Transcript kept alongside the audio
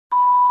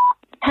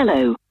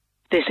Hello.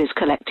 This is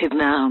Collective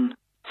Noun.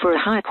 For a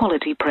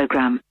high-quality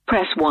program,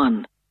 press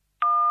 1.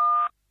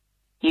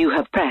 You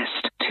have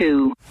pressed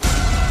 2.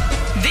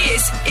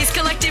 This is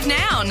Collective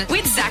Noun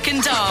with Zach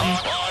and Dom.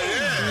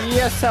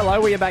 Yes,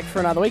 hello. We are back for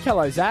another week.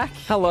 Hello, Zach.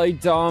 Hello,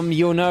 Dom.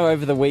 You'll know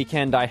over the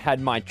weekend I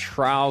had my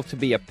trial to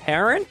be a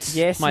parent.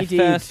 Yes, my you did.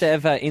 first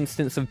ever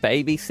instance of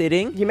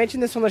babysitting. You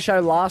mentioned this on the show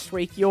last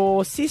week.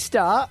 Your sister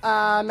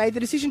made the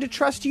decision to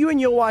trust you and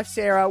your wife,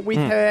 Sarah, with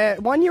her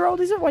 1-year-old,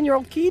 is it?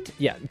 1-year-old kid?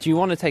 Yeah. Do you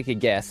want to take a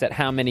guess at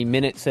how many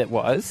minutes it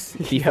was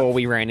before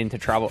we ran into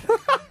trouble?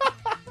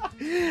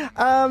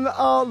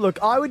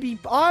 Look, I would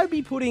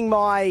be putting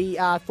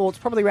my thoughts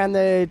probably around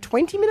the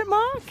 20-minute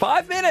mark.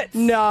 5 minutes!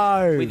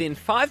 No. Within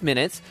 5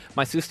 minutes,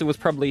 my sister was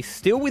probably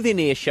still within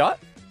earshot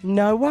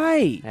No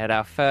way. at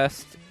our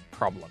first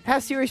problem. How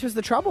serious was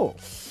the trouble?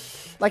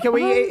 Like, are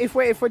we? If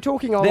we're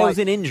talking on There like, was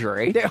an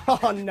injury.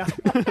 Oh no.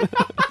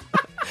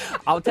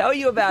 I'll tell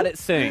you about it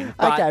soon.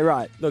 But Okay,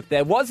 right. Look,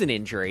 there was an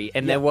injury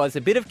and there was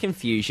a bit of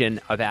confusion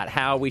about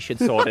how we should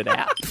sort it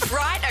out.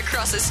 Right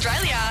across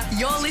Australia,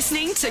 you're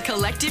listening to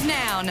Collective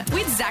Noun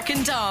with Zach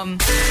and Dom.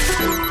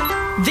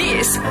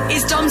 This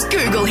is Dom's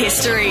Google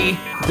history.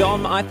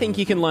 Dom, I think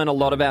you can learn a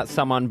lot about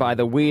someone by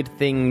the weird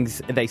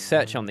things they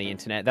search on the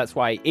internet. That's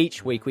why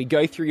each week we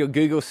go through your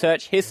Google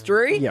search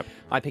history. Yep.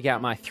 I pick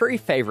out my 3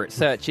 favourite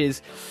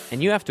searches,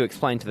 and you have to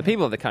explain to the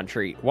people of the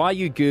country why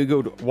you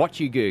Googled what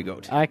you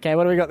Googled. Okay,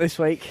 what do we got this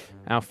week?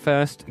 Our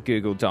first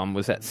Google, Dom,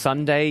 was at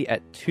Sunday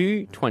at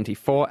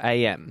 2:24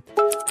 a.m.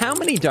 How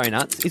many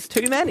donuts is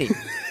too many?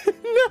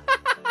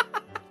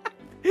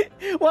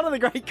 One of the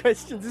great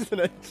questions, isn't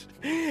it?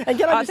 And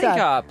can I I just think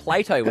add,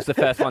 Plato was the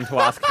first one to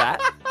ask that.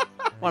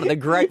 One of the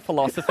great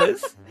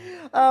philosophers.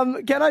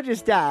 can I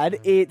just add,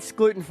 it's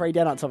gluten-free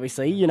donuts,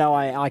 obviously. You know,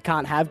 I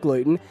can't have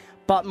gluten.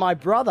 But my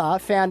brother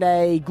found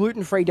a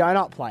gluten-free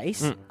donut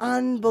place.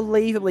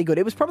 Unbelievably good.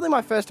 It was probably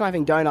my first time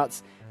having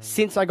donuts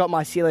since I got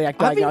my celiac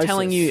diagnosis. I've been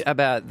telling you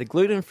about the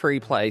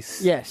gluten-free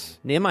place Yes.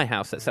 near my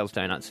house that sells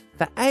donuts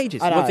for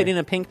ages. I know. Was it in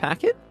a pink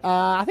packet?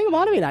 I think it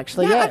might have been,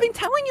 actually, yeah. I've been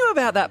telling you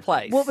about that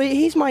place. Well, but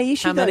here's my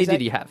issue. How many though, Zach.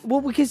 did you have?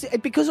 Well, because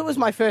it was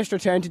my first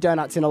return to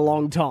donuts in a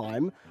long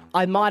time,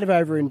 I might have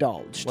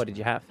overindulged. What did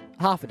you have?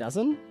 Half a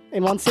dozen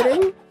in one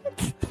sitting.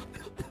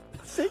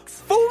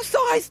 6.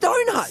 Full-size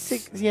donuts!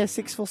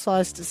 6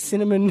 full-sized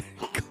cinnamon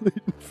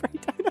gluten-free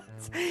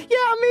donuts. Yeah,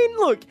 I mean,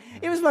 look,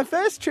 it was my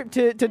first trip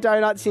to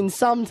donuts in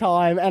some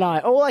time, and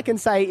all I can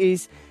say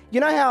is, you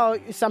know how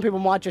some people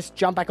might just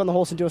jump back on the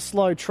horse and do a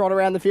slow trot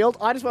around the field?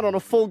 I just went on a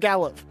full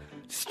gallop.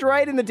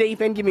 Straight in the deep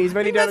end, give me as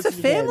many donuts That's a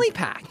as you can. family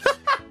pack.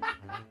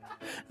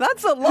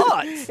 That's a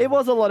lot. It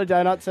was a lot of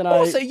donuts, and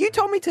Also, you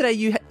told me today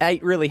you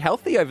ate really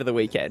healthy over the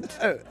weekend.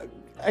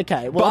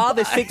 Okay, well, Bar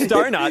the 6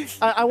 donuts.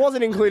 I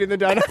wasn't including the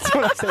donuts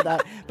when I said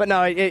that, but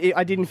no,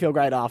 I didn't feel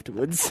great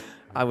afterwards.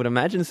 I would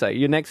imagine so.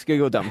 Your next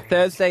Google Dump,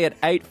 Thursday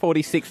at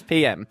 8:46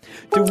 p.m.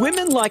 Do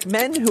women like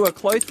men who are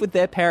close with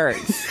their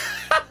parents?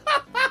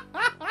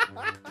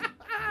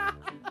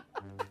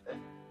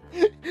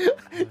 Do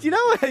you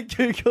know what I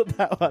Googled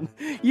that one?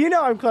 You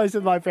know I'm close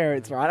with my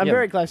parents, right? I'm Yep.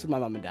 very close with my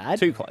mum and dad.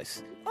 Too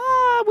close.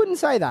 I wouldn't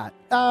say that.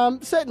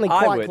 Certainly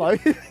I quite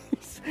would. close.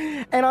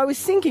 And I was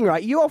thinking,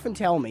 right, you often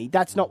tell me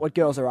that's not what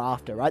girls are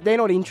after, right? They're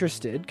not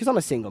interested, because I'm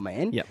a single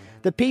man. Yep.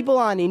 The people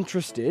aren't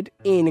interested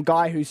in a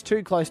guy who's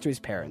too close to his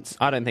parents.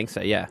 I don't think so,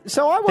 yeah.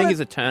 So I think it's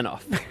a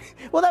turn-off.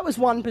 Well, that was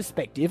one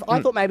perspective. I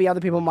thought maybe other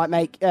people might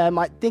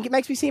think it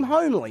makes me seem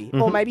homely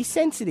or maybe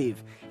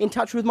sensitive, in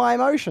touch with my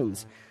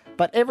emotions.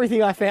 But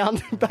everything I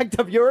found backed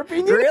up your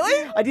opinion.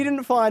 Really? I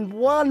didn't find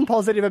one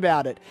positive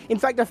about it. In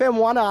fact, I found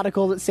one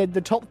article that said the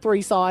top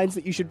 3 signs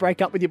that you should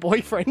break up with your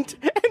boyfriend,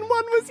 and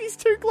one was he's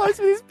too close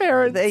with his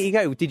parents. There you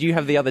go. Did you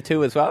have the other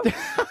 2 as well?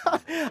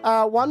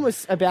 One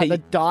was about the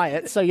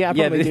diet, so yeah, I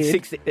Yeah, probably the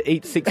did.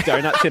 eat 6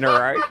 donuts in a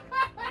row.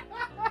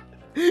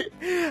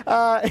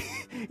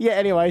 Yeah,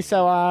 anyway,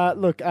 so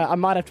look, I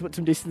might have to put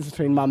some distance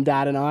between mum,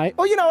 dad, and I.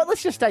 Or you know what,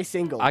 let's just stay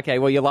single. Okay,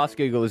 well, your last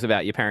Google is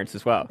about your parents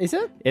as well. Is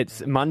it?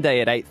 It's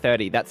Monday at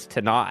 8:30. That's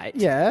tonight.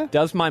 Yeah.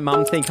 Does my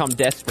mum think I'm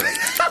desperate?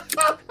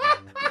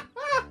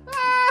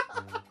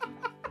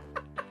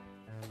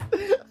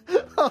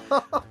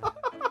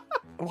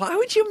 Why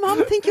would your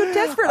mum think you're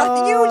desperate? I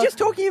think you were just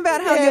talking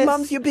about how your yes.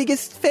 mum's your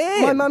biggest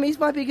fan. My mum is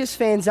my biggest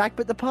fan, Zach,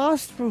 but the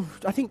past,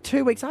 I think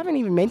 2 weeks, I haven't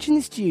even mentioned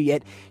this to you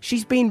yet,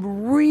 she's been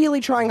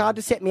really trying hard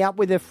to set me up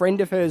with a friend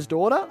of hers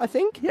daughter, I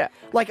think. Yeah.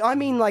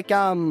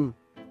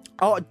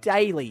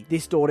 Daily,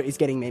 this daughter is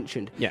getting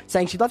mentioned. Yeah.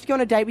 Saying she'd love to go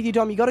on a date with you,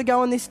 Dom. You got to go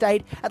on this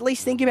date. At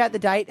least think about the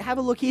date. Have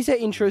a look. Here's her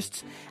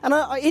interests. And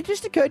it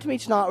just occurred to me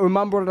tonight when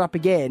Mum brought it up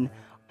again.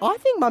 I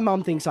think my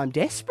mum thinks I'm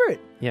desperate.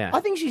 Yeah.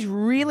 I think she's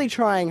really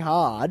trying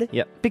hard.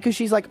 Yep. Because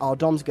she's like, oh,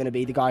 Dom's going to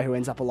be the guy who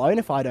ends up alone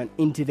if I don't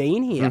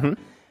intervene here. Mm-hmm.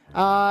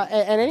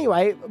 And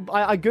anyway,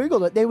 I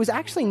Googled it. There was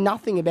actually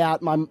nothing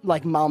about my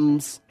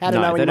mums. How to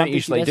know No, when they your mum don't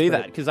thinks you're usually do that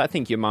desperate. because I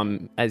think your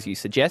mum, as you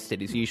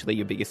suggested, is usually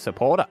your biggest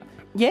supporter.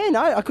 Yeah,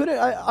 no, I couldn't.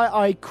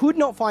 I could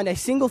not find a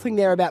single thing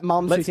there about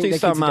mums who Let's think do their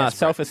kids some are desperate.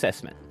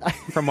 self-assessment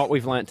from what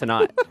we've learnt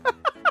tonight.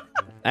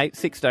 ate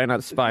 6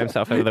 donuts by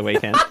himself over the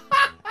weekend.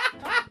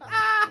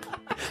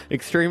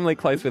 Extremely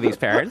close with his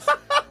parents.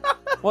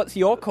 What's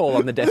your call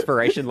on the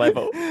desperation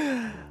level?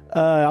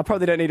 I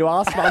probably don't need to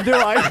ask Mum, do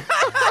I?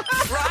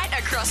 Right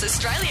across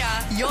Australia,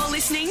 you're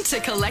listening to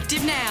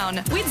Collective Noun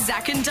with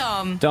Zach and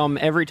Dom. Dom,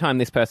 every time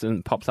this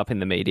person pops up in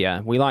the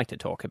media, we like to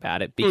talk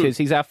about it because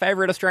he's our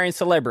favourite Australian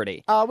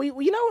celebrity.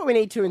 You know what we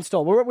need to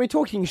install? We're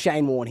talking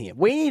Shane Warne here.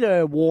 We need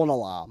a Warn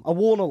alarm, a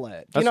Warn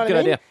alert. That's you know a good what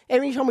I mean? idea.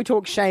 Every time we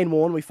talk Shane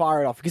Warne, we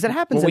fire it off because it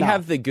happens Well, we enough.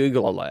 have the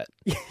Google alert,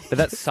 but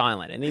that's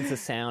silent. It needs a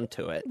sound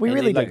to it. We It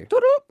really needs, do. like,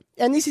 Doop-doop.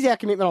 And this is our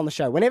commitment on the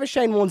show. Whenever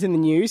Shane Warne's in the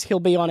news, he'll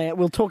be on it.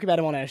 We'll talk about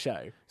him on our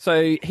show.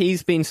 So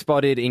he's been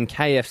spotted in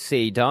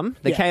KFC, Dom.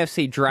 The Yeah.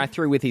 KFC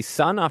drive-through with his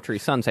son after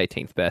his son's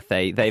 18th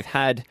birthday. They've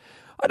had...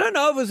 I don't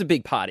know if it was a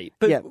big party,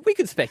 but Yeah. we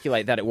could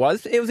speculate that it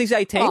was. It was his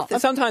 18th.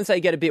 Sometimes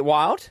they get a bit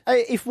wild.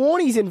 If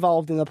Warney's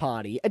involved in the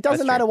party, it doesn't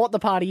That's matter true. what the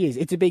party is.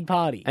 It's a big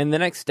party. And the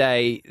next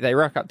day, they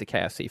rock up to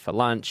KFC for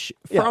lunch.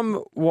 Yeah.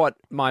 From what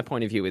my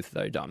point of view is,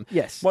 though, Dom.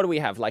 Yes. What do we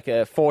have? Like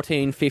a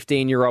 14,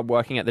 15-year-old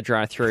working at the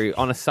drive-thru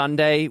on a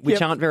Sunday, which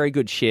Yep. aren't very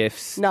good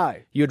shifts. No.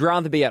 You'd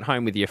rather be at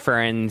home with your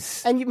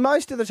friends. And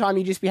most of the time,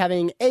 you just be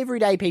having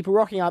everyday people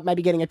rocking up,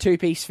 maybe getting a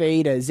 2-piece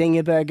feed, a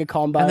Zinger burger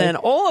combo. And then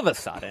all of a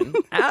sudden,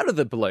 out of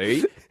the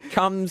blue,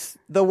 comes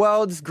the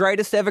world's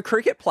greatest ever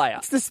cricket player.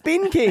 It's the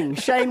Spin King,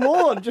 Shane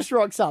Warne, just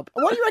rocks up.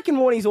 What do you reckon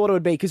Warney's order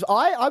would be? Because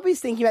I was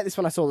thinking about this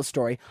when I saw the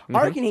story.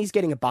 I reckon he's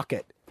getting a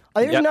bucket.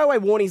 There's Yep. no way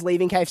Warney's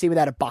leaving KFC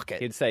without a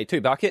bucket. He'd say 2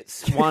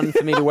 buckets, one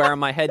for me to wear on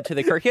my head to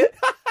the cricket,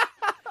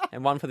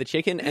 and one for the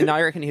chicken. And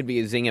I reckon he'd be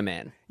a zinger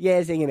man.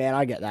 Yeah, Zinger man,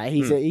 I get that.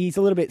 He's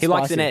a little bit He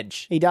likes spicy. an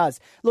edge. He does.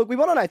 Look, we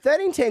want to know,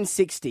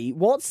 131060,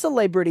 what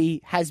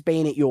celebrity has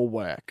been at your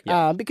work?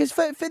 Yeah. Because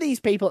for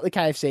these people at the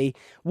KFC,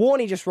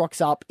 Warney just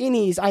rocks up in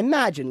his, I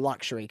imagine,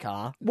 luxury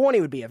car.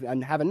 Warney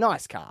would have a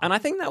nice car. And I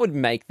think that would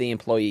make the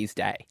employee's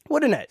day.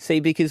 Wouldn't it? See,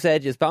 because they're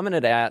just bumming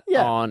it out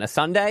Yeah. on a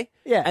Sunday.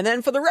 Yeah. And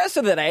then for the rest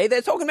of the day,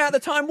 they're talking about the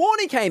time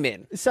Warney came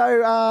in.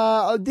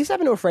 So this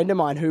happened to a friend of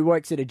mine who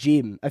works at a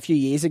gym a few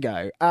years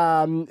ago,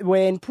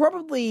 when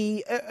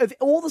probably, of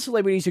all the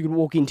celebrities who could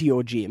walk into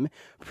your gym,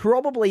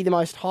 probably the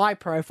most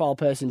high-profile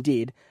person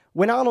did,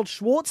 when Arnold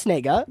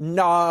Schwarzenegger...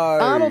 No.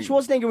 Arnold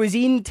Schwarzenegger was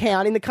in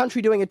town, in the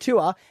country, doing a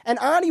tour, and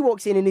Arnie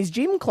walks in his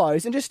gym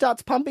clothes and just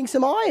starts pumping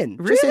some iron.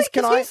 Really? Just says,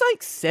 "Can 'Cause I..." he's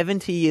like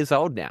 70 years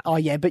old now. Oh,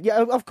 yeah, but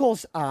yeah, of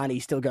course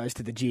Arnie still goes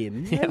to the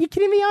gym. Are you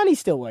kidding me? Arnie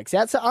still works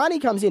out. So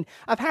Arnie comes in,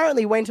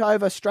 apparently went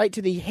over straight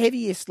to the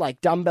heaviest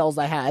dumbbells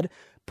they had,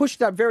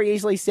 pushed it up very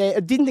easily,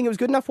 said, didn't think it was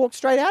good enough, walked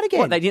straight out again.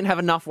 What, they didn't have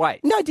enough weight?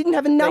 No, didn't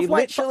have enough They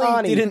weight for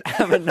literally Arnie. didn't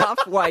have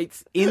enough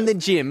weights in the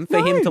gym for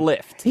him to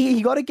lift.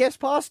 He got a guest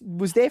pass,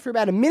 was there for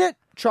about a minute,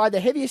 tried the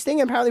heaviest thing,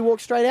 and apparently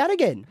walked straight out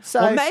again. So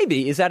Well,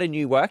 maybe, is that a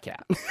new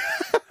workout?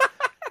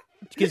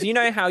 Because you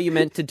know how you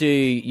meant to do,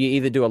 you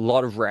either do a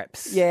lot of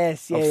reps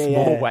yes, yeah, of yeah,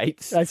 small yeah.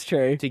 weights That's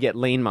true. to get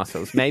lean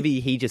muscles. Maybe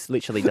he just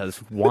literally does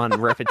one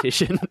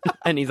repetition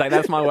and he's like,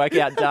 that's my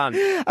workout done.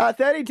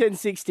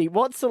 131060,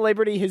 what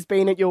celebrity has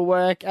been at your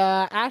work?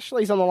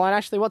 Ashley's on the line.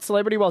 Ashley, what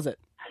celebrity was it?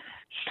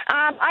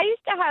 I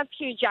used to have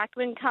Hugh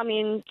Jackman come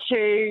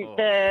into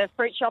the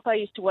fruit shop I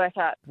used to work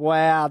at.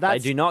 Wow, They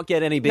that's... do not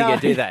get any bigger, No,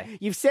 do they?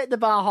 You've set the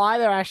bar high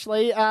there,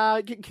 Ashley.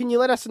 Can you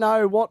let us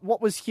know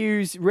what was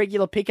Hugh's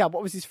regular pickup?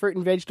 What was his fruit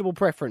and vegetable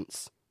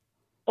preference?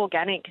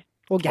 Organic.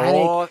 Organic.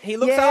 Oh, he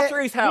looks Yeah.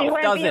 after his health, He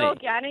went doesn't the he?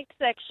 organic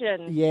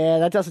section. Yeah,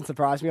 that doesn't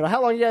surprise me at all.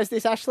 How long ago is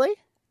this, Ashley?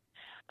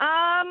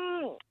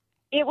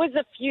 It was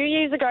a few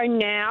years ago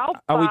now.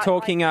 Are we but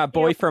talking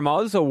Boy from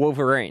Oz or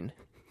Wolverine?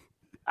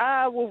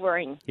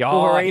 Wolverine. Oh,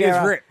 Wolverine he was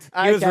era. ripped.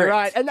 He was Okay, ripped.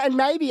 right. And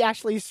maybe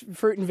Ashley's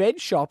fruit and veg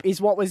shop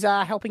is what was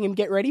helping him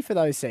get ready for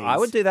those scenes. I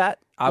would do that.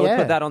 I would Yeah.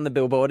 put that on the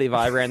billboard if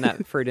I ran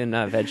that fruit and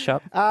veg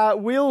shop.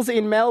 Will's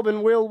in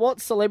Melbourne. Will,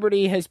 what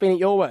celebrity has been at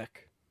your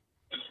work?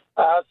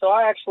 So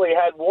I actually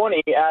had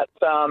Warney at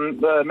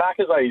the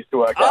Macca's I used to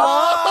work at.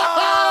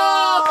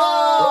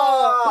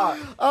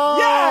 Oh,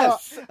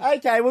 Yes!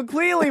 Okay, well,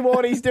 clearly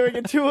Warney's doing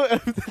a tour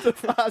of the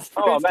fast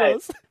food Oh,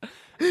 mate.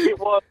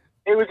 stores.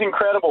 It was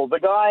incredible. The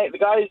guy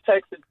who's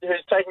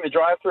taking the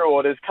drive-through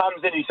orders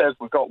comes in. He says,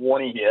 "We've got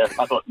Warney here."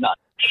 I thought, "No,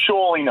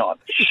 surely not.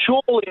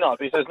 Surely not."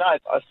 But he says, "No,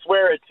 I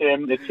swear it's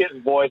him. It's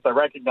his voice. I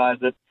recognize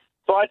it."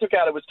 So I took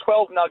out. It was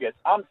 12 nuggets.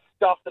 I'm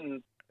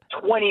stuffing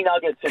 20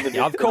 nuggets into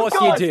this. Of course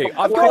you do.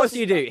 Of course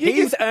you do.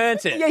 He's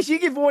earned it. Yes, you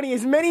give Warney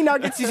as many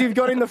nuggets as you've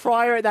got in the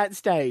fryer at that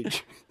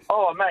stage.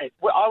 Oh, mate,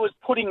 I was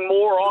putting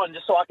more on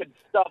just so I could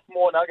stuff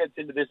more nuggets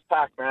into this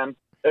pack, man.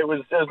 It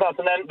was nuts.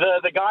 And then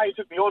the guy who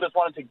took the orders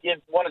wanted to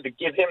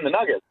give him the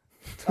nuggets.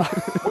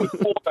 We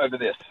fought over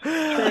this.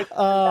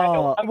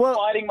 I'm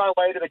fighting my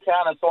way to the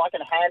counter so I can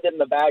hand him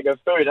the bag of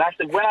food. And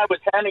actually, when I was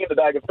handing him the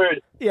bag of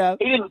food, Yeah.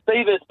 he didn't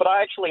see this, but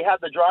I actually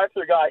had the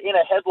drive-thru guy in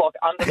a headlock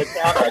under the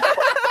counter.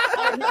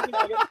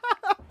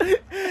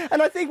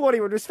 And I think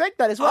Warney would respect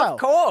that as well. Of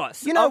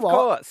course. You know of what?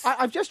 course.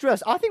 I've just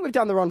realised, I think we've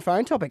done the wrong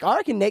phone topic. I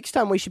reckon next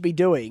time we should be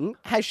doing,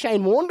 has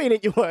Shane Warne been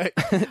at your work?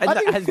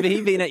 Has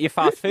he been at your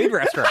fast food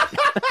restaurant?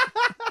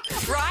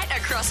 Right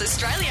across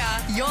Australia,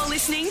 you're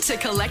listening to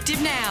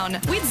Collective Noun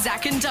with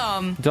Zach and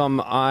Dom. Dom,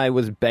 I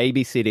was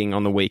babysitting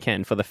on the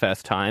weekend for the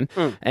first time,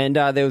 and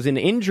there was an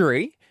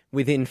injury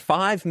within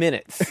 5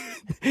 minutes.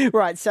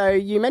 Right, so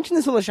you mentioned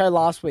this on the show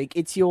last week.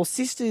 It's your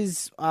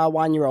sister's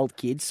 1-year-old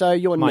kid, so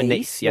your My niece.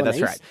 niece. Yeah, your that's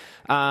niece.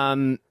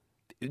 right.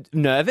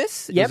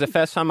 Nervous. It Yep. was the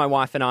first time my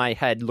wife and I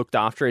had looked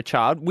after a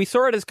child. We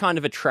saw it as kind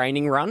of a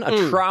training run,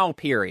 a trial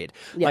period.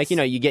 Yes. Like,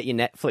 you get your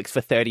Netflix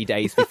for 30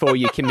 days before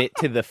you commit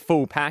to the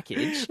full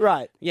package.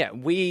 Right. Yeah,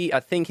 we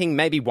are thinking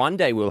maybe one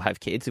day we'll have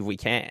kids if we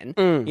can.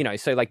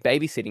 So like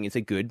babysitting is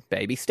a good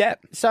baby step.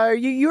 So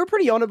you were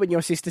pretty honoured when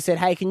your sister said,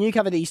 hey, can you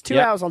cover these 2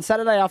 Yep. hours on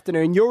Saturday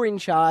afternoon? You're in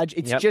charge.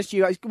 It's Yep. just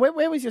you guys.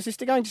 Where was your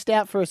sister going? Just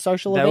out for a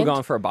social They event? were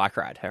going for a bike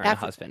ride, her and her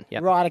husband.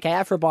 Yep. Right, okay,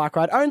 out for a bike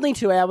ride. Only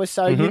 2 hours,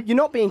 so you're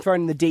not being thrown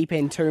in the deep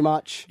end too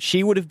much.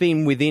 She would have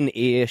been within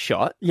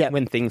earshot Yep.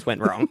 when things went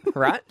wrong,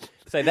 right?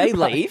 So they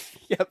leave,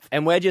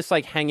 and we're just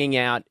like hanging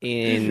out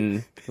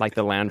in like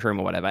the lounge room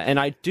or whatever. And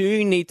I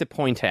do need to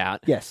point out,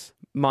 Yes.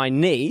 my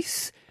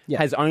niece Yep.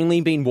 has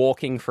only been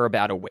walking for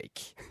about a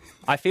week.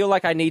 I feel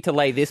like I need to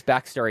lay this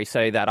backstory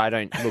so that I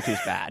don't look as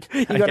bad.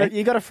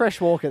 You got a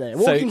fresh walker there.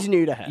 So- Walking's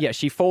new to her. Yeah,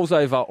 she falls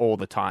over all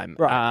the time.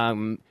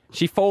 Right.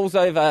 She falls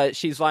over.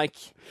 She's like,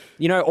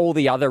 all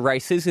the other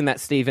races in that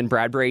Stephen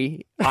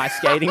Bradbury ice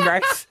skating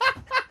race.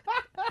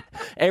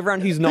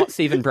 Everyone who's not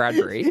Stephen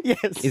Bradbury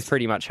Yes. is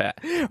pretty much her.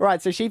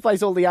 Right, so she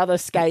plays all the other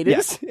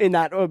skaters in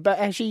that. But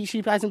has she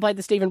hasn't played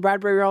the Stephen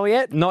Bradbury role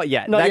yet? Not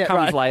yet. Not that yet, comes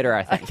right. later,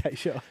 I think. Okay,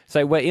 sure.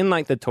 So we're in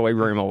like the toy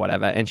room or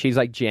whatever, and she's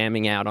like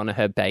jamming out on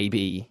her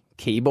baby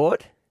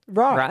keyboard.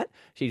 Right.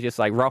 She's just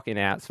like rocking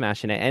out,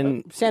 smashing it.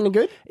 And Sounding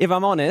good? if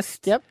I'm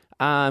honest, Yep.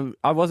 I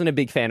wasn't a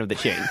big fan of the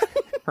tune,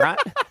 right?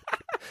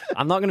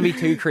 I'm not going to be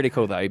too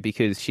critical though,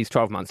 because she's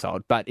 12 months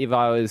old. But if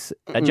I was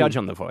a judge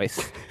on The Voice,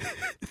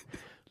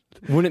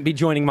 wouldn't be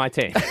joining my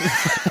team.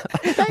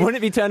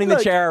 Wouldn't be turning the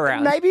chair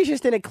around. Maybe it's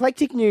just an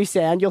eclectic new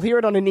sound. You'll hear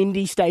it on an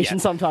indie station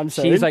sometime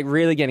soon. She's like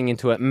really getting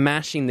into it,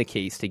 mashing the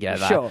keys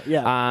together. Sure,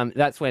 yeah.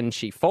 That's when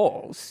she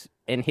falls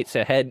and hits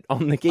her head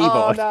on the Oh,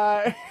 keyboard.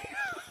 no.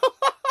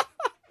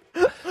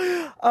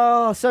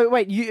 Oh, so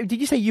wait, did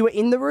you say you were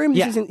in the room?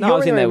 Yeah, You're I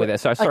was in the there room with her,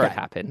 so I saw Okay. it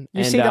happen. You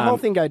And, see the whole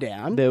thing go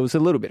down. There was a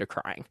little bit of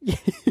crying.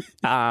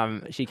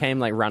 She came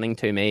like running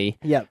to me,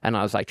 Yep. and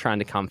I was like trying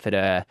to comfort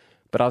her.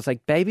 But I was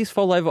like, babies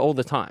fall over all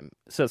the time,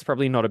 so it's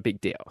probably not a big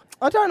deal.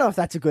 I don't know if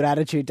that's a good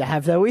attitude to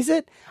have, though, is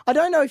it? I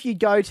don't know if you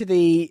go to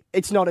the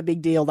it's not a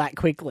big deal that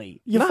quickly.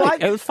 No,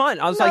 it was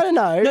fine. I was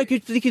No.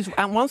 because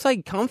once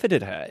I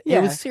comforted her, Yeah.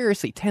 it was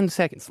seriously 10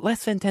 seconds,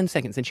 less than 10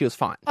 seconds, and she was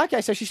fine.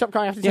 Okay, so she stopped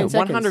crying after Yeah, 10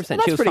 seconds. 100%. Well, She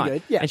that's was pretty fine.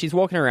 good. Yeah. And she's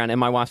walking around, and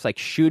my wife's like,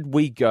 should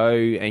we go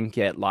and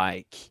get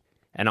like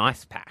an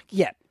ice pack?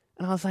 Yeah.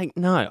 And I was like,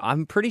 no,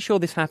 I'm pretty sure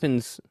this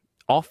happens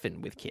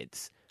often with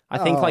kids. I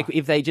think like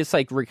if they just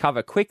like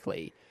recover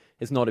quickly,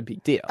 it's not a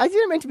big deal. I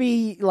didn't meant to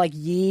be like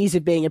years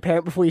of being a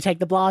parent before you take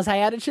the blasé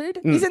attitude.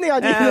 Isn't the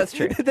idea that's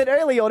true. that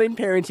early on in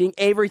parenting,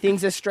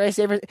 everything's a stress,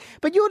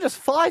 but you're just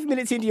 5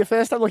 minutes into your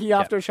first time looking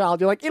after a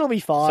child, you're like, it'll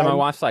be fine. So my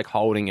wife's like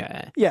holding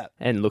her Yeah.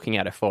 and looking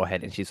at her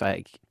forehead, and she's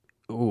like,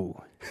 ooh.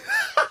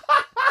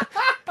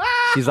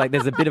 She's like,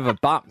 there's a bit of a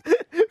bump.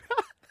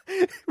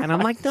 And I'm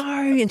like, no.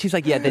 And she's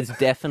like, yeah, there's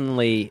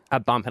definitely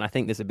a bump, and I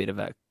think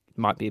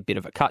might be a bit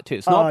of a cut too.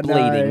 It's not no.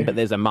 bleeding, but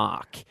there's a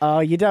mark. Oh,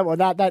 you don't want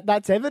that.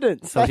 That's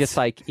evidence. So I was just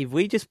like, if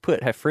we just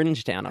put her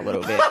fringe down a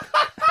little bit,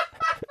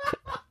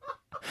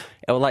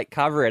 it will like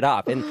cover it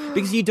up. And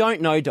because you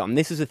don't know, Dom,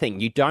 this is the thing.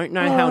 You don't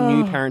know how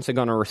new parents are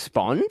going to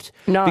respond.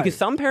 No. Because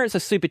some parents are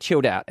super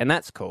chilled out, and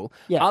that's cool.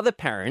 Yeah. Other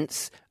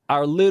parents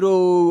are a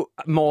little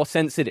more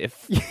sensitive.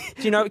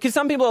 Do you know? Because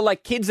some people are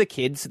like, kids are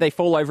kids. They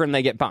fall over and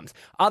they get bumps.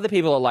 Other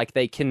people are like,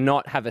 they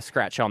cannot have a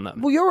scratch on them.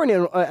 Well, you're in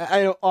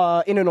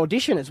an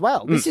audition as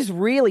well. This is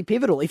really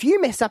pivotal. If you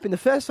mess up in the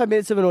first 5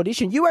 minutes of an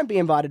audition, you won't be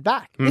invited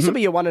back. This will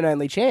be your one and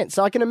only chance.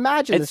 So I can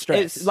imagine the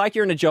stress. It's like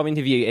you're in a job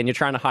interview and you're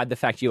trying to hide the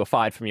fact you were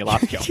fired from your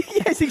last job.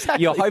 Yes,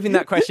 exactly. You're hoping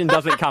that question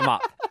doesn't come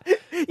up.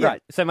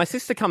 Right. So my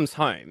sister comes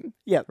home.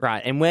 Yep.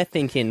 Right. And we're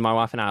thinking, my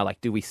wife and I are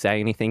like, do we say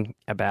anything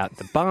about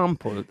the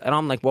bump? And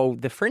I'm like, well,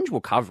 the fringe will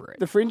cover it.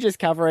 The fringe is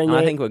covering And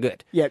it. I think we're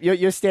good. Yeah,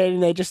 you're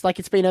standing there just like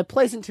it's been a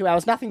pleasant 2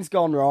 hours. Nothing's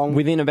gone wrong.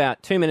 Within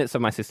about 2 minutes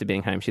of my sister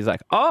being home, she's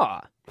like, oh,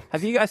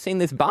 have you guys seen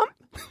this bump?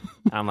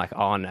 And I'm like,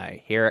 oh, no,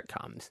 here it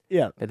comes.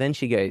 Yeah. But then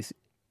she goes,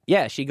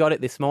 yeah, she got it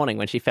this morning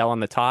when she fell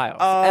on the tiles.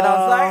 And I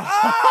was like,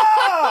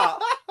 oh!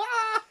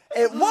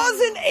 It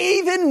wasn't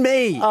even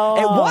me. It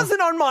wasn't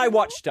on my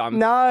watch, Dom.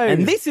 No.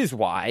 And this is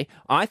why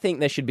I think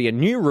there should be a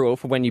new rule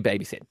for when you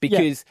babysit.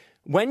 Because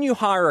when you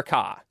hire a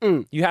car,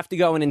 you have to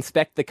go and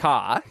inspect the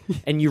car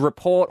and you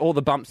report all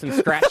the bumps and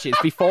scratches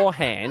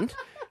beforehand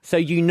so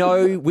you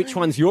know which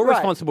ones you're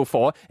responsible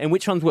for and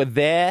which ones were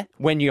there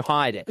when you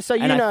hired it. So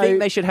and I think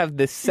they should have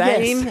the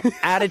same Yes.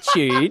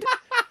 attitude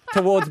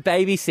towards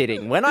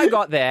babysitting. When I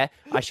got there,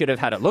 I should have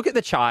had a look at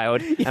the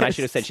child and I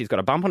should have said she's got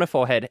a bump on her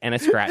forehead and a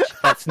scratch.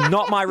 That's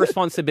not my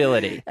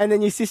responsibility. And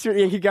then your sister at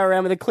the end could go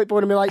around with a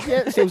clipboard and be like,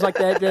 yeah, it seems like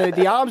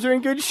the arms are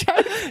in good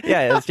shape.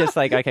 Yeah, it's just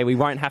like, okay, we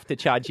won't have to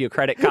charge you a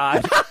credit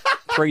card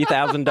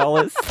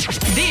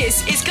 $3,000.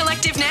 This is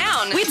Collective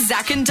Noun with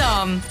Zach and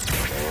Dom.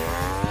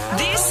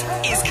 This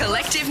is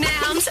Collective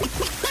Noun's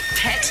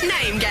Pet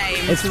Name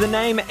Game. It's the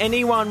game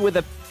anyone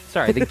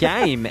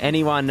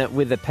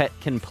with a pet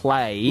can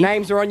play.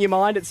 Names are on your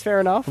mind, it's fair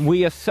enough.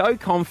 We are so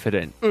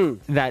confident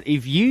that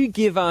if you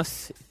give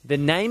us the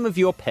name of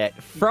your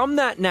pet, from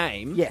that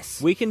name, yes,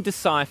 we can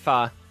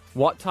decipher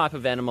what type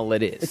of animal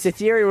it is. It's a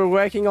theory we're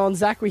working on,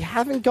 Zach. We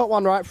haven't got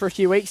one right for a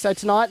few weeks, so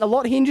tonight, a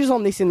lot hinges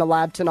on this in the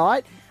lab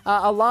tonight.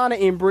 Alana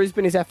in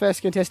Brisbane is our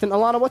first contestant.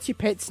 Alana, what's your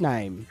pet's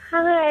name?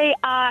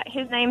 Hi,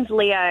 his name's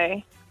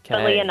Leo. For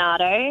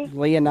Leonardo.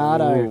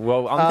 Leonardo. Ooh,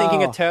 well, I'm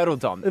thinking a turtle,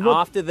 Dom.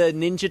 After the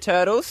Ninja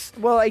Turtles.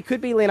 Well, it could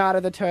be Leonardo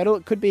the turtle.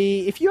 It could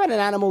be, if you had an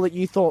animal that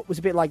you thought was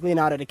a bit like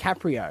Leonardo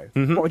DiCaprio,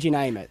 what would you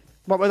name it?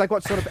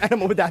 What sort of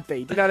animal would that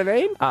be? Do you know what I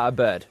mean? A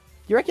bird.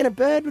 You reckon a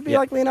bird would be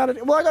like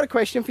Leonardo? Well, I got a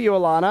question for you,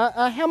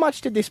 Alana. How much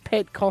did this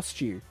pet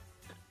cost you?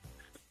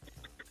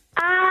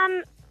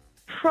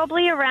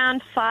 Probably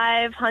around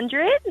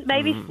 500,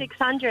 maybe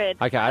 600.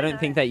 Okay, I don't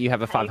think that you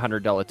have a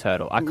 $500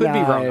 turtle. I could be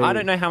wrong. I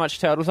don't know how much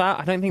turtles are.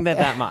 I don't think they're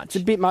that much.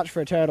 It's a bit much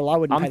for a turtle. I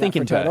wouldn't pay that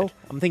for a turtle.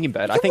 I'm thinking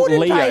bird. I think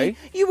Leo...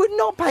 You would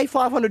not pay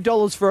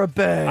 $500 for a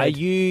bird. Are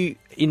you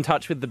in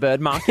touch with the bird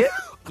market?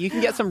 You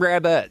can get some rare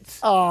birds.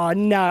 Oh,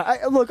 no.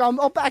 Look,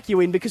 I'll back you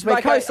in because we're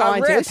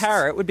co-scientists. A rare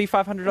parrot would be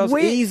 $500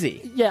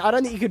 easy. Yeah, I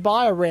don't think you could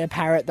buy a rare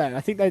parrot, though.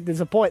 I think there's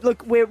a point.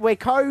 Look, we're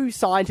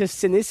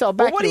co-scientists in this, so I'll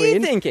back you in. What are you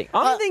thinking?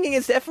 I'm thinking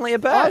it's definitely a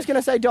bird. I was going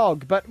to say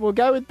dog, but we'll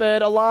go with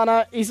bird.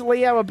 Alana, is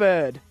Leo a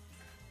bird?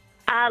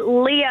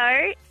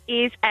 Leo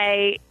is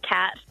a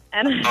cat.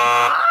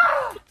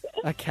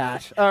 A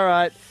cat. All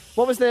right.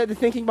 What was the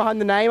thinking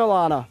behind the name,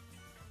 Alana?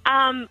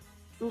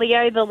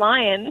 Leo the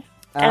lion.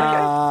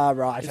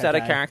 Right. Is that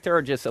a character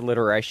or just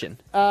alliteration?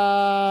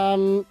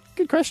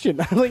 Good question.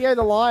 Leo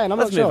the lion.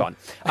 Let's move on.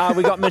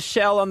 We got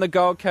Michelle on the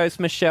Gold Coast.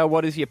 Michelle,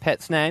 what is your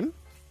pet's name?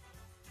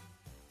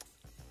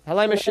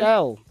 Hello,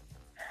 Michelle.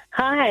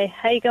 Hi,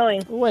 how you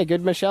going? We're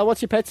good, Michelle.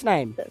 What's your pet's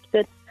name? That's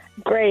good.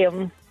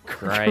 Graham.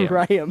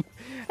 Graham.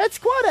 That's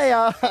quite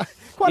a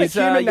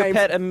human name. Is your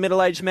pet a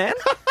middle-aged man?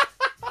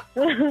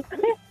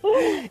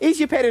 Is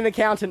your pet an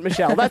accountant,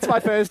 Michelle? That's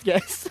my first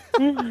guess.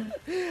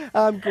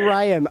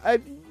 Graham.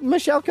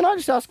 Michelle, can I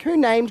just ask, who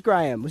named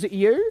Graham? Was it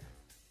you?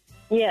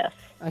 Yes.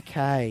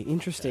 Okay,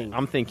 interesting.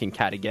 I'm thinking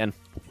cat again.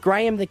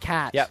 Graham the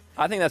cat. Yep,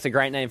 I think that's a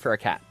great name for a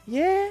cat.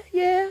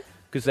 Yeah.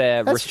 Because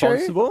they're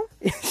responsible.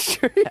 It's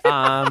true.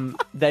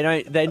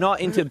 They're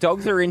not into,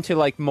 dogs are into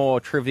like more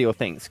trivial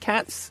things.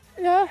 Cats,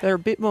 they're a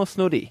bit more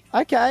snooty.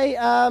 Okay,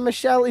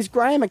 Michelle, is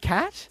Graham a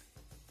cat?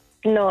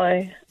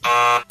 No.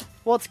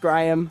 What's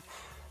Graham?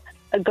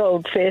 A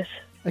goldfish.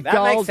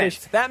 Goldfish.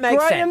 That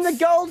makes Graham sense.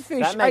 the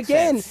goldfish. That makes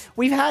Again, sense.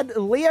 we've had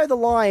Leo the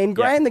lion,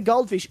 Graham the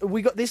goldfish.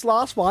 We got this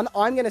last one.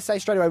 I'm going to say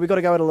straight away, we've got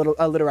to go with a little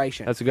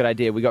alliteration. That's a good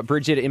idea. We got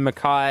Bridget in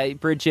Mackay.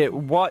 Bridget,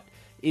 what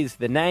is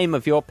the name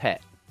of your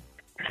pet?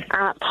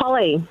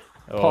 Polly.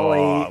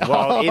 Polly.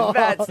 Well, if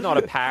that's not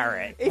a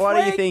parrot, what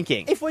are you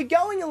thinking? If we're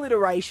going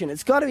alliteration,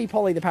 it's got to be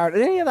Polly the parrot. Are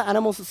there any other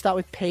animals that start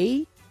with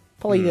P?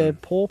 Polly the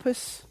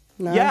porpoise?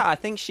 No. Yeah, I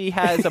think she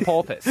has a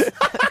porpoise.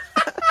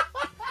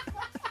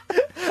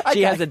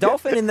 She has a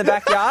dolphin in the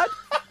backyard.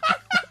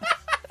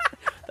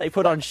 They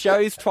put on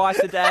shows twice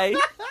a day.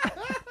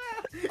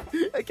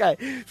 Okay,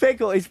 fair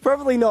call. It's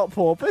probably not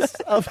porpoise.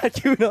 I'll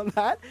bet you in on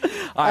that.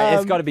 All right,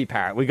 it's got to be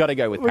parrot. We've got to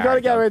go with parrot. We've got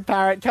to go with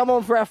parrot. Come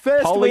on for our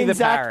first Polly win, the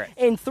Zach. parrot.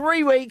 In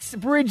 3 weeks,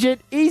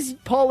 Bridget, is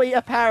Polly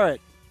a parrot?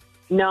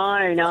 No,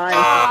 it's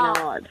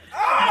not.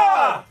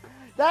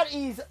 That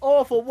is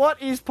awful.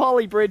 What is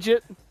Polly,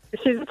 Bridget?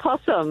 She's a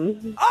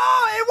possum.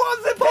 Oh, it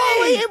was a P!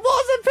 Polly, it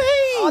was a P!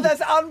 Oh, that's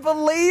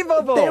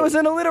unbelievable. There was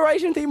an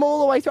alliteration theme all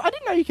the way through. I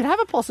didn't know you could have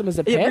a possum as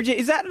a pet. Yeah, Bridget,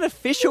 is that an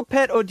official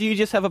pet, or do you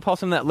just have a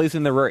possum that lives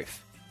in the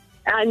roof?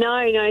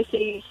 No,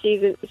 she's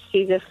a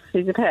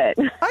pet. Okay.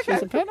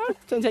 She's a pet. No?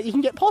 Turns out you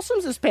can get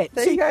possums as pets.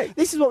 There you go.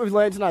 This is what we've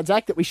learned tonight,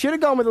 Zach, that we should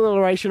have gone with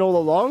alliteration all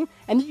along,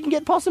 and you can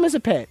get possum as a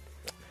pet.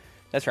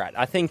 That's right.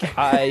 I think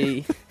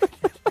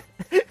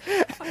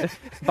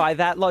by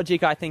that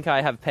logic, I think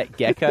I have pet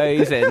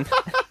geckos, and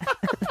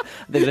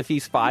there's a few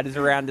spiders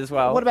around as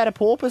well. What about a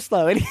porpoise,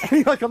 though?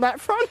 Anything like on that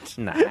front?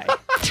 No.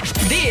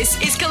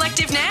 This is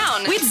Collective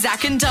Noun with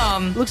Zach and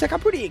Dom. Looks like I'm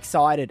pretty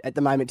excited at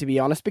the moment, to be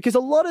honest, because a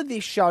lot of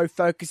this show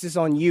focuses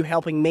on you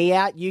helping me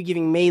out, you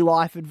giving me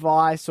life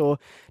advice, or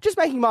just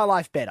making my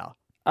life better.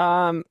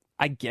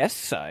 I guess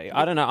so.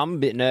 I don't know. I'm a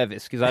bit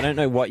nervous because I don't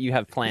know what you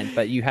have planned,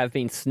 but you have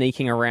been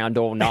sneaking around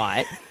all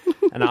night.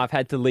 And I've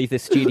had to leave the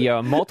studio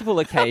on multiple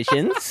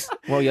occasions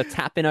while you're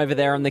tapping over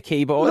there on the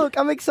keyboard. Look,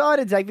 I'm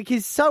excited, Zach,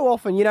 because so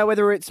often,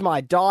 whether it's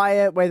my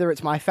diet, whether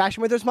it's my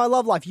fashion, whether it's my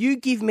love life, you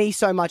give me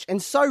so much,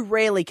 and so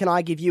rarely can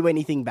I give you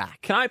anything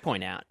back. Can I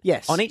point out?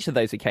 Yes. On each of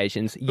those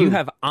occasions, you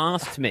have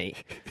asked me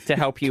to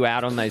help you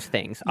out on those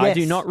things. Yes. I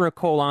do not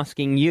recall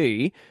asking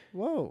you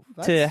Whoa,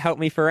 to help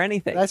me for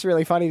anything. That's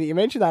really funny that you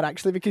mentioned that,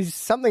 actually, because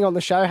something on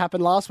the show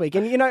happened last week.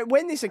 And,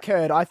 when this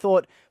occurred, I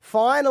thought,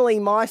 finally,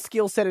 my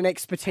skill set and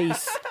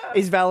expertise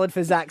is valid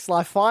for Zach's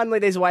life. Finally,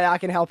 there's a way I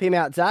can help him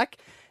out, Zach.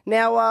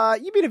 Now,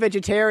 you've been a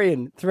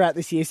vegetarian throughout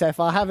this year so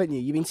far, haven't you?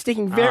 You've been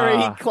sticking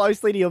very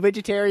closely to your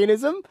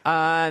vegetarianism.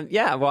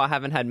 Yeah, well, I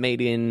haven't had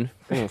meat in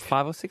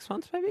 5 or 6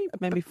 months,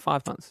 maybe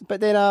 5 months.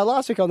 But then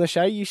last week on the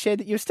show, you shared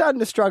that you were starting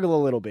to struggle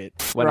a little bit.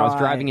 When I was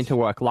driving into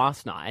work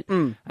last night,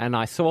 and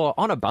I saw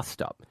on a bus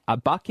stop a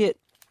bucket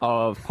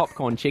of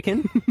popcorn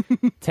chicken,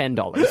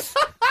 $10.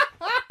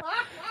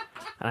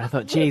 And I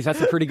thought, geez,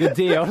 that's a pretty good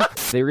deal.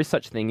 There is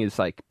such thing as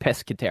like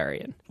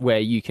pescatarian, where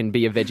you can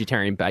be a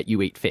vegetarian but you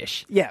eat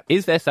fish. Yeah.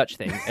 Is there such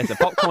thing as a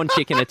popcorn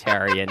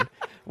chickenitarian,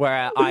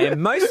 where I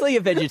am mostly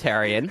a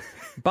vegetarian,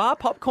 bar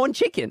popcorn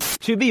chicken?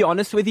 To be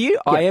honest with you,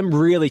 I am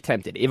really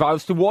tempted. If I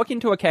was to walk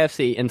into a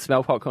KFC and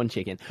smell popcorn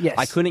chicken,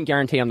 I couldn't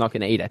guarantee I'm not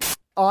going to eat it.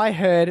 I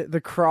heard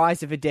the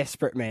cries of a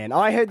desperate man.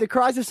 I heard the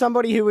cries of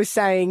somebody who was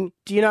saying,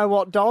 do you know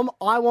what, Dom?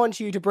 I want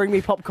you to bring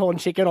me popcorn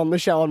chicken on the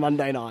show on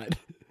Monday night.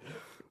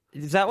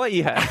 Is that what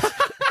you heard?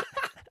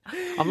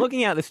 I'm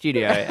looking out the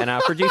studio, and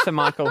our producer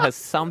Michael has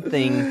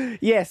something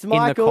yes,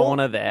 Michael, in the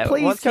corner there.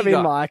 Please What's come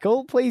in,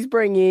 Michael. Please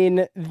bring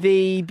in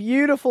the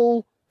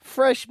beautiful,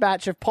 fresh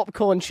batch of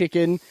popcorn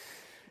chicken.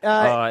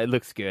 It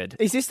looks good.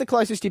 Is this the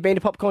closest you've been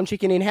to popcorn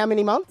chicken in how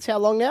many months? How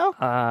long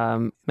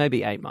now?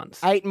 Maybe 8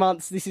 months. 8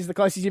 months. This is the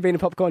closest you've been to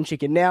popcorn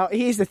chicken. Now,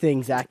 here's the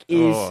thing, Zach,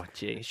 is... Oh,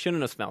 gee.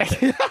 Shouldn't have smelled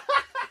it.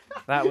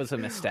 That was a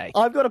mistake.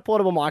 I've got a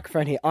portable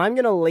microphone here. I'm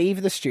going to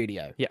leave the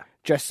studio. Yeah.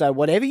 Just so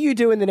whatever you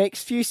do in the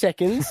next few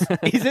seconds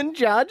isn't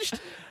judged.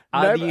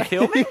 Are you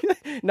filming?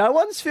 No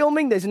one's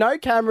filming. There's no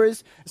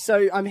cameras.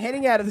 So I'm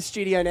heading out of the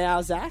studio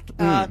now, Zach.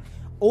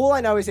 All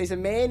I know is there's a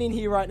man in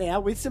here right now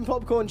with some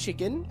popcorn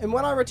chicken. And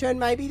when I return,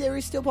 maybe there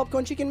is still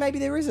popcorn chicken. Maybe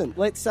there isn't.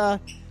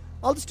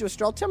 I'll just do a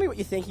stroll. Tell me what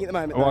you're thinking at the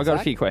moment. Well, I've got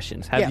Zach. a few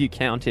questions. Have you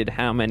counted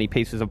how many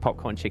pieces of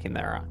popcorn chicken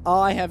there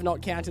are? I have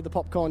not counted the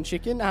popcorn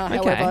chicken. Okay,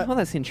 However, well,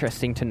 that's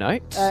interesting to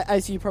note.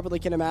 as you probably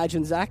can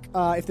imagine, Zach,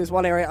 if there's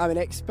one area I'm an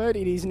expert,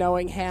 it is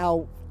knowing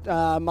how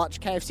much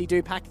KFC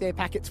do pack their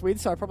packets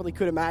with, so I probably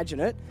could imagine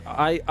it.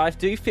 I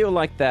do feel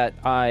like that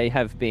I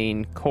have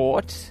been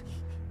caught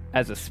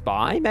as a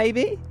spy,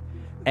 maybe,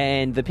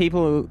 and the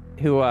people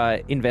who are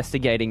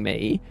investigating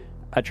me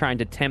are trying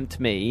to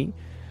tempt me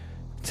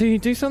to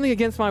do something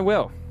against my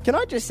will. Can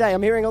I just say,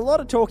 I'm hearing a lot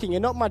of talking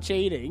and not much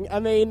eating.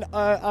 I mean,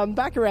 I'm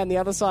back around the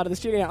other side of the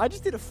studio now. I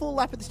just did a full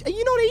lap of the studio. Are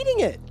you not eating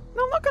it?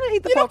 No, I'm not going to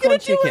eat the You're popcorn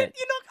not going to do chicken. it.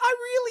 I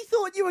really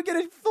thought you were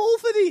going to fall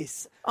for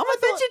this. I'm a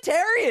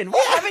vegetarian.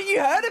 What haven't you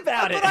heard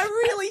about it? But I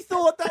really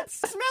thought that...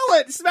 Smell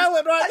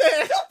it right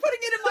there. Stop putting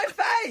it in my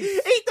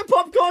face. Eat the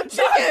popcorn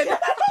chicken.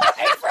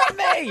 Away from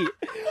me.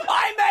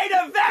 I made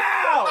a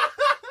vow.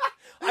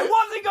 I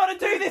wasn't going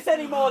to do this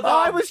anymore, though.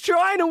 I was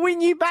trying to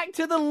win you back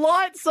to the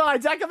light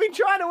side, Zach. I've been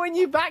trying to win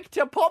you back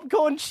to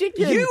popcorn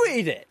chicken. You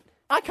eat it.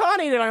 I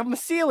can't eat it. I'm a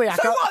celiac.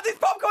 So what? This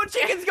popcorn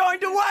chicken's going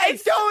to waste.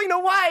 It's going to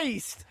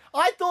waste.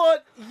 I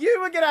thought you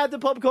were going to have the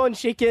popcorn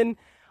chicken.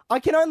 I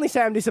can only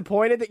say I'm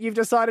disappointed that you've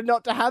decided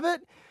not to have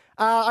it.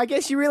 I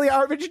guess you really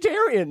are a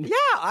vegetarian. Yeah,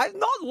 I'm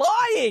not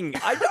lying.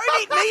 I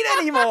don't eat meat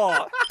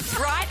anymore.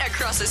 Right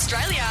across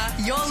Australia,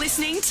 you're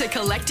listening to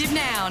Collective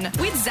Noun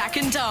with Zach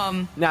and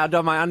Dom. Now,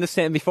 Dom, I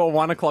understand before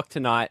 1 o'clock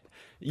tonight,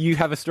 you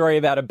have a story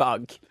about a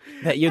bug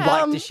that you'd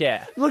like to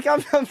share. Look,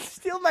 I'm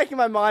still making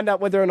my mind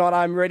up whether or not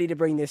I'm ready to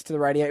bring this to the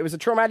radio. It was a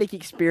traumatic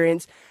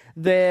experience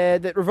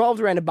that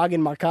revolved around a bug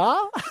in my car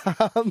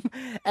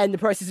and the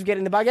process of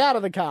getting the bug out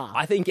of the car.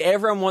 I think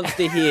everyone wants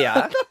to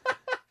hear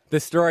the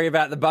story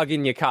about the bug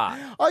in your car.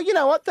 Oh, you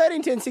know what?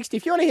 131060.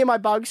 If you want to hear my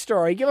bug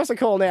story, give us a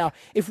call now.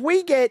 If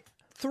we get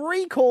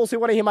 3 calls who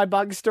want to hear my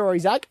bug story,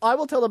 Zach, I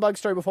will tell the bug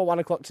story before 1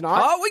 o'clock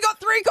tonight. Oh, we got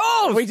 3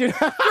 calls! We do.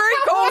 3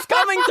 calls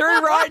coming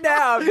through right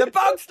now. The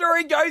bug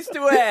story goes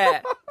to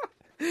air.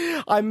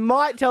 I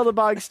might tell the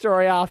bug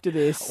story after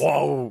this.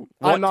 Whoa,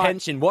 what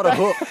tension, what a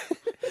hook.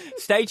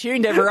 Stay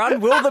tuned,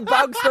 everyone. Will the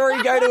bug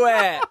story go to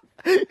air?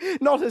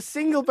 Not a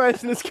single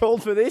person has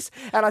called for this,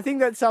 and I think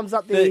that sums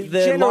up the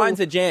general... lines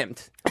are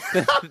jammed.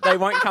 They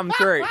won't come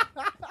through.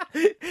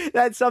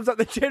 That sums up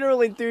the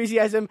general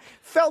enthusiasm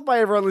felt by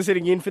everyone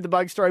listening in for the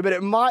bug story, but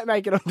it might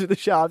make it onto the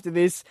show after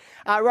this.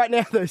 Right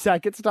now, though,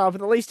 Zach, it's time for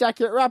the least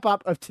accurate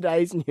wrap-up of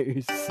today's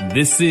news.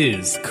 This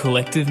is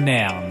Collective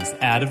Nouns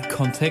Out of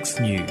Context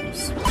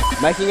News.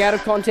 Making out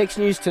of context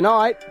news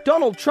tonight,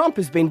 Donald Trump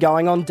has been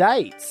going on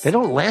dates. They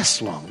don't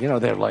last long. You know,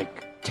 they're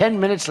like 10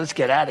 minutes, let's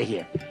get out of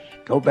here.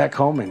 Go back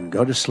home and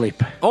go to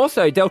sleep.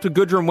 Also, Delta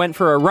Goodrem went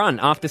for a run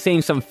after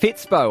seeing some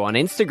Fitspo on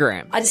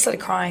Instagram. I just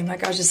started crying. I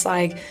was just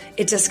like,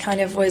 it just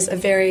kind of was a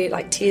very,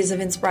 tears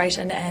of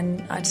inspiration,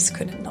 and I just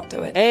couldn't not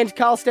do it. And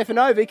Carl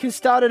Stefanovic has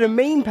started a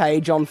meme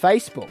page on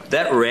Facebook.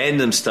 That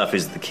random stuff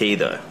is the key,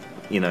 though.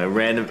 You know,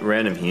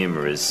 random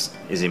humour is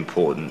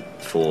important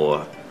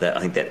for that. I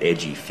think that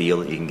edgy feel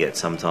that you can get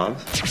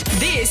sometimes.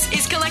 This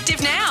is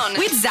Collective Noun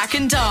with Zach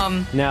and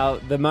Dom. Now,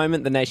 the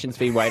moment the nation's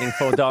been waiting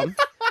for, Dom.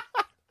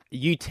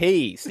 You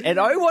teased, and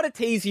oh, what a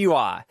tease you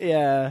are.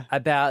 Yeah.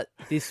 About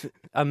this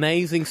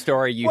amazing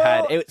story you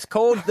had. It's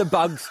called the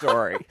bug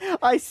story.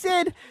 I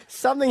said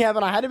something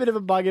happened. I had a bit of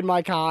a bug in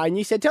my car, and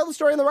you said, tell the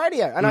story on the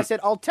radio. And I said,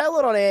 I'll tell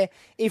it on air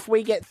if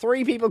we get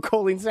 3 people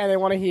calling saying they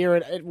want to hear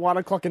it at 1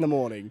 o'clock in the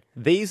morning.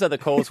 These are the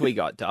calls we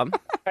got, Dom.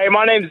 Hey,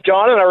 my name's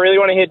John, and I really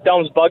want to hear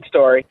Dom's bug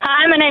story.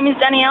 Hi, my name is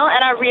Danielle,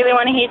 and I really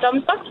want to hear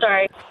Dom's bug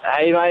story.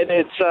 Hey, mate,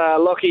 it's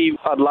Lockie.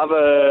 I'd love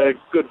a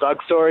good bug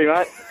story,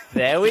 mate.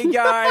 There we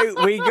go.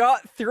 We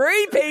got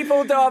 3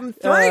 people, Dom,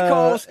 3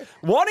 calls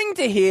wanting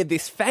to hear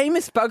this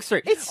famous bug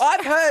story.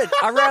 I've heard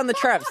around the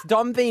traps,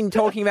 Dom been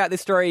talking about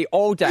this story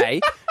all day,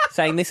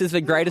 saying this is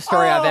the greatest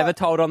story I've ever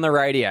told on the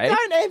radio.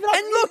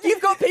 And look,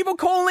 you've got people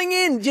calling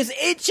in, just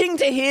itching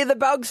to hear the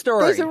bug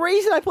story. There's a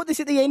reason I put this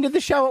at the end of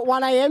the show at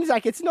 1 a.m,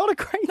 Zach. It's not a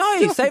great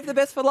story. No, save the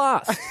best for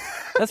last.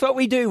 That's what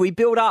we do. We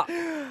build up.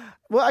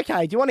 Well,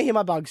 okay, do you want to hear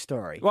my bug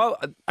story? Well,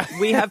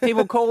 we have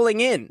people calling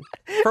in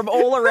from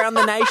all around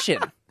the nation.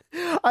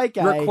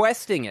 Okay.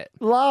 Requesting it.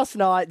 Last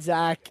night,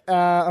 Zach,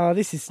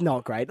 this is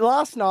not great.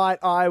 Last night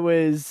I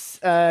was,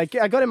 I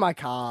got in my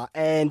car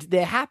and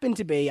there happened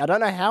to be, I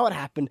don't know how it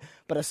happened,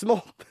 but a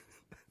small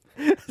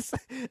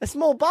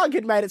bug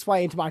had made its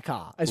way into my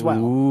car as well.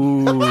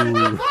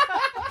 Ooh.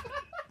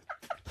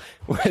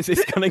 Where's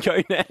this going to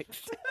go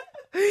next?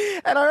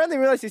 And I only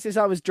realised this as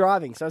I was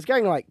driving. So I was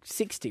going like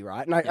 60,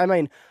 right?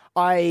 And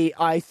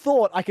I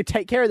thought I could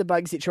take care of the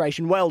bug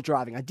situation while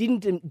driving. I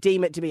didn't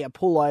deem it to be a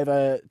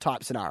pullover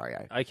type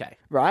scenario. Okay.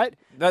 Right?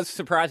 That's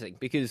surprising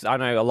because I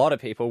know a lot of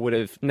people would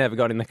have never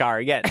got in the car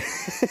again.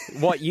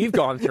 What you've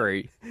gone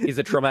through is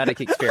a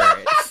traumatic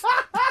experience.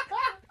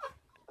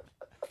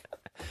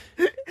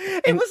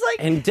 It was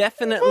like... And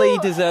definitely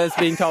deserves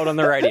being told on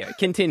the radio.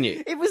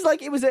 Continue. It was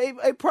like, it was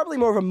probably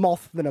more of a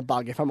moth than a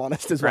bug, if I'm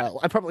honest, as well.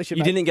 I probably should.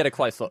 You didn't get a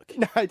close look.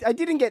 No, I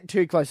didn't get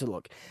too close a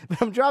look.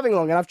 But I'm driving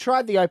along, and I've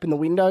tried the open the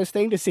windows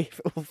thing to see if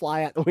it will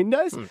fly out the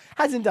windows.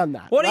 Hasn't done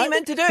that. What are you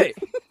meant to do?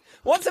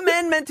 What's a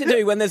man meant to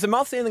do when there's a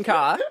moth in the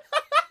car?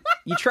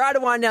 You try to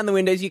wind down the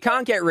windows, you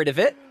can't get rid of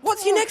it.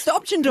 What's your next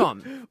option,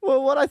 Dom?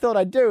 Well, what I thought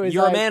I'd do is...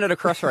 You're a man at a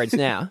crossroads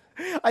now.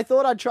 I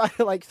thought I'd try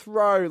to,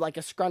 throw,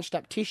 a scrunched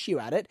up tissue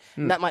at it,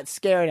 and that might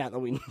scare it out the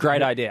window.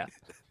 Great idea.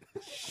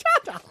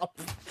 Shut up.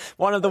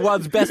 One of the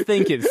world's best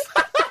thinkers.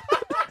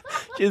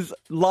 Just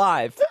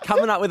live,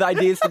 coming up with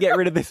ideas to get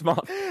rid of this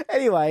moth.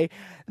 Anyway,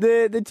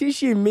 the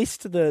tissue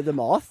missed the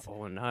moth.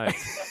 Oh, no.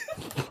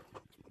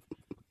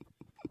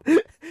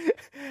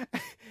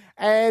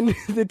 And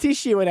the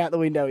tissue went out the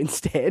window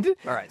instead.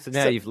 All right, so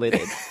now you've lit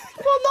it.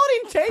 Well,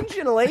 not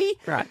intentionally.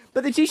 Right.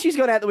 But the tissue's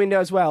gone out the window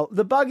as well.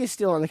 The bug is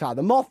still in the car.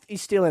 The moth is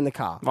still in the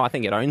car. Well, I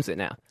think it owns it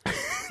now.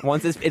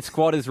 Once it's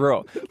squatter's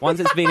rule. Once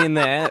it's been in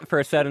there for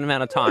a certain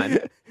amount of time,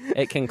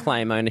 it can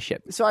claim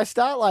ownership. So I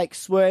start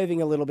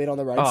swerving a little bit on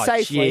the road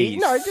safely.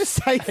 Geez. No, just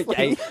safely.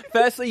 Okay.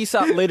 Firstly, you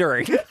start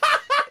littering.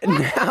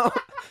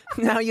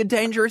 Now you're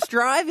dangerous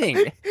driving.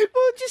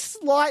 Well, just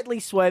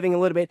slightly swerving a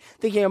little bit,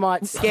 thinking I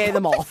might scare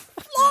them off.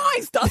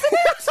 Flies, doesn't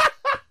it?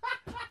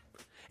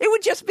 It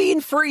would just be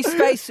in free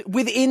space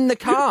within the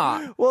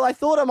car. Well, I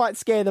thought I might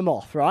scare them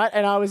off, right?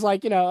 And I was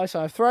like,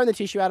 so I've thrown the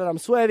tissue out and I'm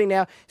swerving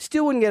now,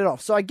 still wouldn't get it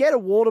off. So I get a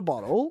water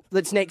bottle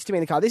that's next to me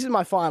in the car. This is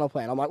my final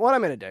plan. I'm like, what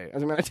I'm going to do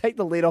is I'm going to take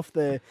the lid off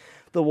the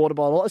water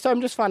bottle. So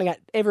I'm just finding out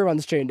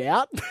everyone's tuned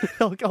out.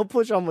 I'll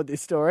push on with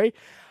this story.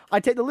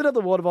 I take the lid of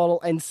the water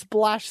bottle and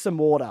splash some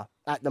water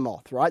at the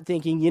moth, right?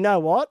 Thinking, you know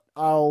what?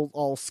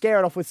 I'll scare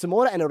it off with some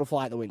water and it'll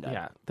fly out the window.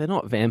 Yeah, they're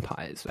not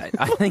vampires, mate.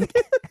 I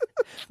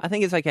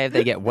think it's okay if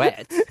they get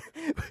wet.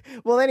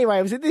 Well, anyway,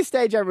 it was at this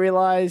stage I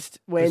realised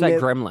when... Is that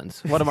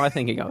Gremlins? What am I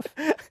thinking of?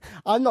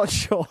 I'm not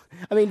sure.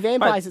 I mean,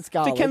 vampires, it's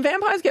garlic. Can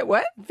vampires get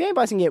wet?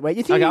 Vampires can get wet.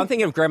 I'm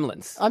thinking of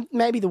Gremlins.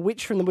 Maybe the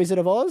witch from The Wizard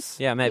of Oz?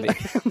 Yeah, maybe.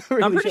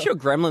 I'm pretty sure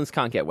Gremlins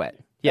can't get wet.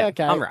 Yeah,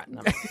 okay. I'm right.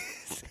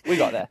 We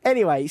got there.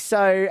 Anyway,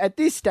 so at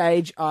this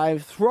stage,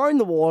 I've thrown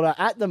the water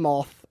at the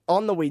moth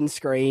on the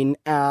windscreen,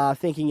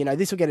 thinking,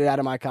 this will get it out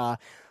of my car.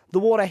 The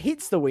water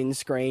hits the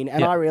windscreen,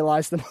 and I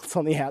realise the moth's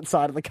on the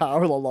outside of the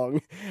car all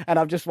along, and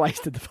I've just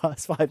wasted the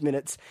past 5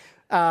 minutes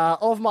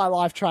of my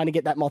life trying to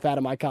get that moth out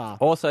of my car.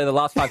 Also, the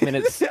last 5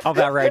 minutes of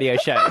our radio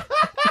show.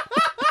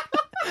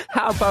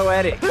 How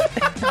poetic.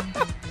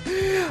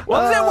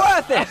 Was it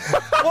worth it?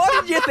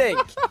 What did you think?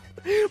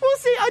 Well,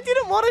 see, I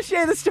didn't want to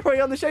share the story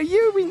on the show.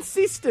 You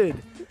insisted.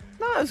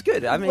 No, it was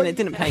good. I mean, it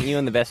didn't paint you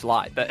in the best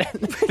light, but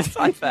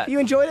besides that. You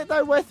enjoyed it,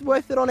 though?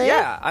 Worth it on air?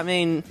 Yeah, I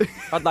mean,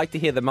 I'd like to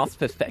hear the moth's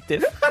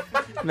perspective.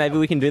 Maybe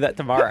we can do that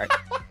tomorrow.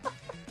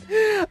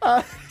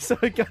 So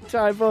we've got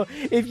time for,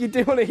 if you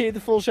do want to hear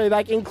the full show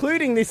back,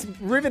 including this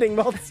riveting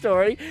moth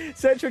story,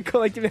 search for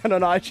Collective Noun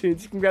on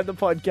iTunes. You can grab the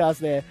podcast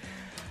there.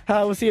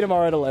 We'll see you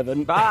tomorrow at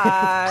 11.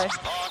 Bye.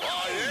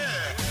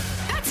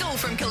 That's all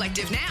from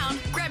Collective Noun.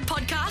 Grab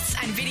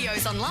podcasts and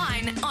videos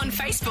online on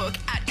Facebook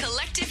at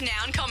Collective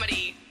Noun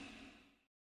Comedy.